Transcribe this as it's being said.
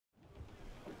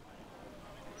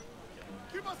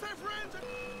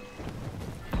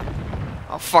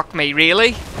Oh fuck me,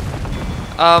 really?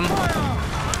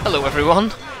 Hello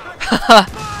everyone.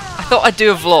 I thought I'd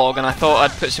do a vlog and I thought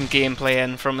I'd put some gameplay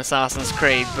in from Assassin's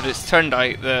Creed, but it's turned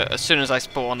out that as soon as I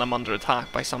spawn I'm under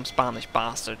attack by some Spanish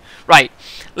bastard. Right,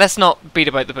 let's not beat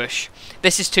about the bush.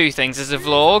 This is two things. There's a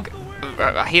vlog.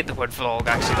 I hate the word vlog,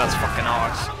 actually, that's fucking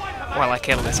arse. While I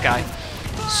kill this guy.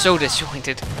 So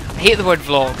disjointed. I hate the word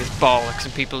vlog, it's bollocks,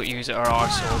 and people that use it are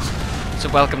arseholes. So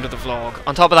welcome to the vlog.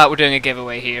 On top of that, we're doing a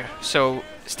giveaway here, so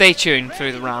stay tuned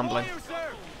through the rambling.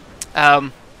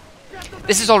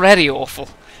 This is already awful.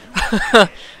 Yeah,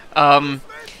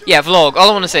 vlog. All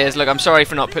I want to say is, look, I'm sorry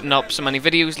for not putting up so many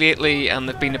videos lately, and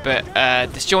they've been a bit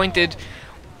disjointed.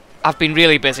 I've been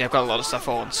really busy, I've got a lot of stuff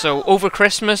on. So over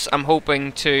Christmas, I'm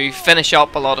hoping to finish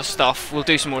up a lot of stuff. We'll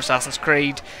do some more Assassin's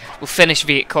Creed. We'll finish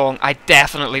Viet Cong. I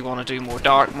definitely want to do more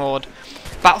Dark Mod.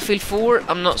 Battlefield 4,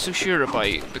 I'm not so sure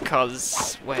about,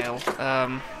 because, well,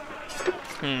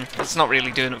 it's not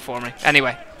really doing it for me.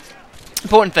 Anyway,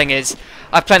 important thing is,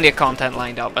 I have plenty of content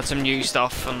lined up and some new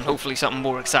stuff, and hopefully something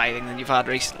more exciting than you've had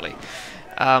recently.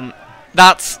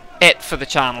 That's it for the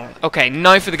channel. Okay,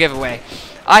 now for the giveaway.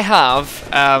 I have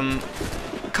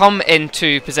come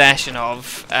into possession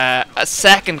of a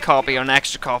second copy or an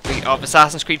extra copy of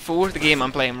Assassin's Creed 4, the game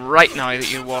I'm playing right now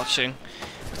that you're watching,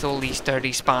 with all these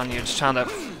dirty Spaniards trying to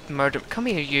murder. Come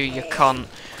here, you cunt!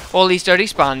 All these dirty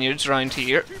Spaniards around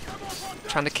here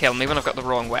trying to kill me when I've got the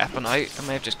wrong weapon out. I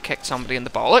may have just kicked somebody in the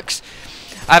bollocks.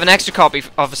 I have an extra copy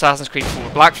of Assassin's Creed 4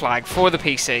 Black Flag for the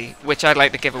PC, which I'd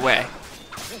like to give away.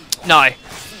 Now,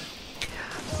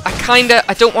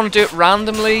 I don't want to do it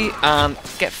randomly, and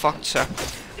get fucked, sir.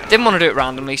 I didn't want to do it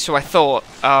randomly, so I thought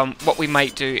what we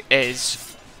might do is,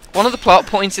 one of the plot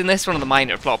points in this, one of the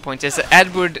minor plot points, is that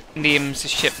Edward names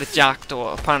his ship the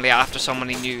Jackdaw, apparently after someone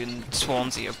he knew in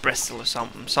Swansea or Bristol or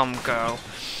something, some girl.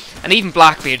 And even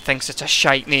Blackbeard thinks it's a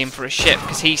shite name for a ship,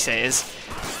 because he says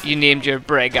you named your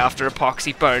brig after a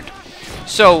poxy bird.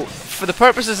 So, for the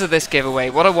purposes of this giveaway,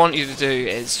 what I want you to do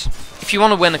is, if you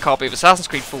want to win a copy of Assassin's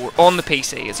Creed 4 on the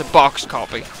PC, it's a boxed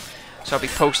copy, so I'll be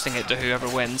posting it to whoever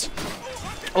wins.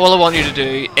 All I want you to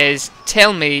do is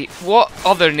tell me what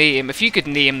other name, if you could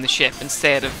name the ship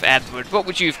instead of Edward, what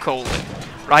would you have called it,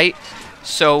 right?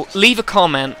 So leave a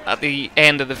comment at the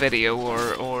end of the video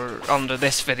or under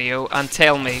this video and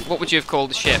tell me what would you have called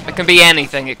the ship. It can be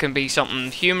anything. It can be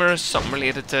something humorous, something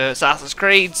related to Assassin's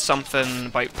Creed, something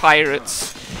about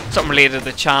pirates, something related to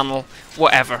the channel,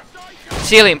 whatever. The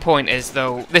salient point is,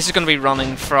 though, this is going to be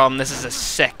running from, this is the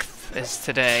 6th is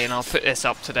today, and I'll put this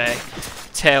up today,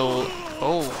 till,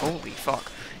 oh, holy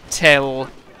fuck, till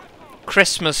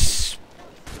Christmas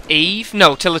Eve?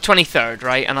 No, till the 23rd,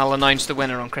 right? And I'll announce the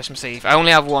winner on Christmas Eve. I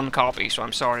only have one copy, so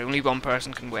I'm sorry, only one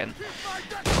person can win.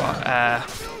 But,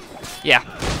 yeah.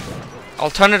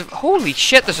 Alternative, holy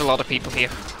shit, there's a lot of people here.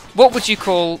 What would you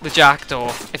call the Jackdaw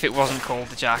if it wasn't called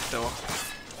the Jackdaw?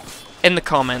 In the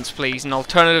comments, please, an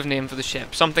alternative name for the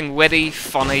ship. Something witty,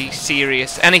 funny,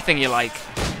 serious, anything you like.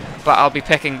 But I'll be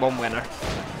picking one winner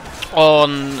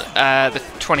on the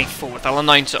 24th. I'll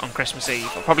announce it on Christmas Eve.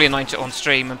 I'll probably announce it on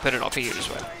stream and put it up here as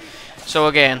well. So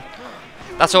again,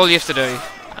 that's all you have to do.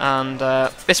 And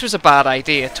this was a bad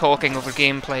idea, talking over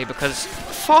gameplay, because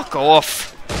fuck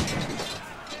off.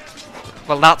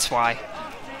 Well, that's why.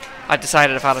 I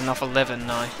decided I've had enough of living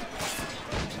now.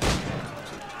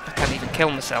 I can't even kill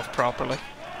myself properly.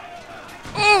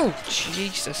 Oh,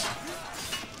 Jesus.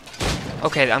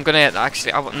 Okay, I'm gonna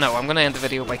actually. No, I'm gonna end the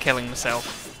video by killing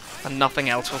myself, and nothing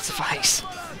else will suffice.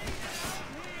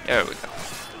 There we go.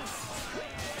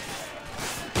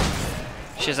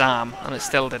 Shazam, and it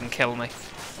still didn't kill me.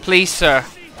 Please, sir,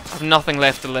 I've nothing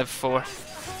left to live for.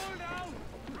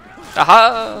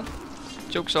 Aha!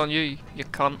 Joke's on you, you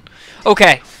cunt.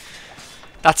 Okay,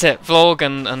 that's it. Vlog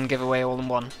and giveaway all in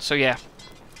one. So yeah,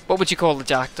 what would you call the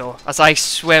Jackdaw as I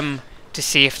swim to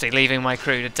safety, leaving my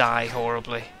crew to die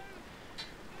horribly?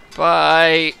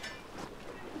 Bye.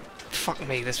 Fuck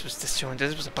me, this was disjointed.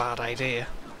 This was a bad idea.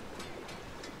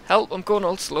 Help, I'm going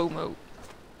all slow-mo.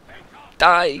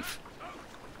 Dive.